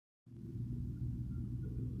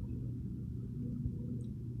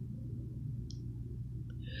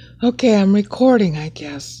Okay, I'm recording, I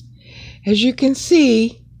guess. As you can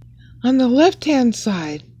see, on the left-hand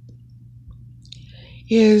side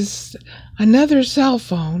is another cell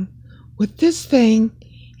phone with this thing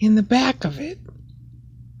in the back of it.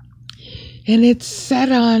 And it's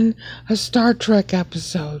set on a Star Trek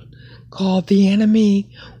episode called The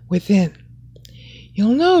Enemy Within.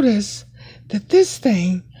 You'll notice that this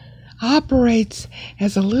thing operates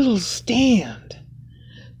as a little stand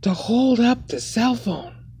to hold up the cell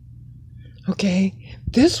phone. Okay,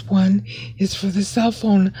 this one is for the cell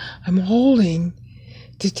phone I'm holding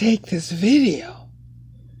to take this video.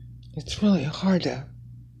 It's really hard to...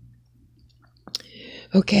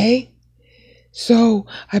 Okay, so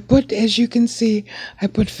as you can see, I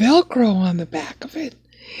put Velcro on the back of it.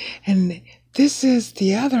 And this is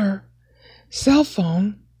the other cell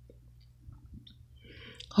phone,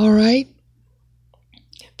 all right,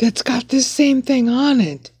 that's got this same thing on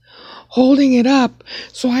it, holding it up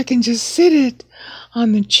so I can just sit it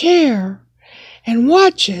on the chair and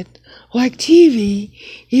watch it like TV,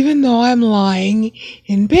 even though I'm lying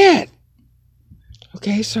in bed.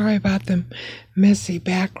 Okay, sorry about the messy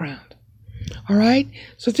background. All right,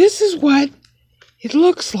 so this is what it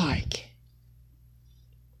looks like.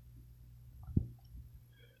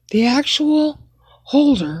 The actual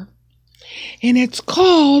holder, and it's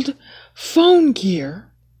called FoneGEAR,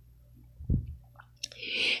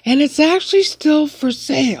 and it's actually still for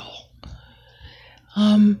sale.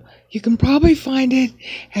 You can probably find it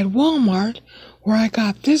at Walmart, where I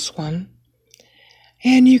got this one,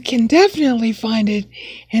 and you can definitely find it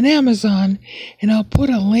in Amazon, and I'll put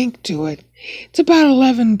a link to it. It's about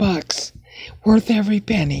 $11, worth every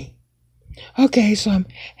penny. Okay, so I'm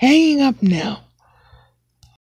hanging up now.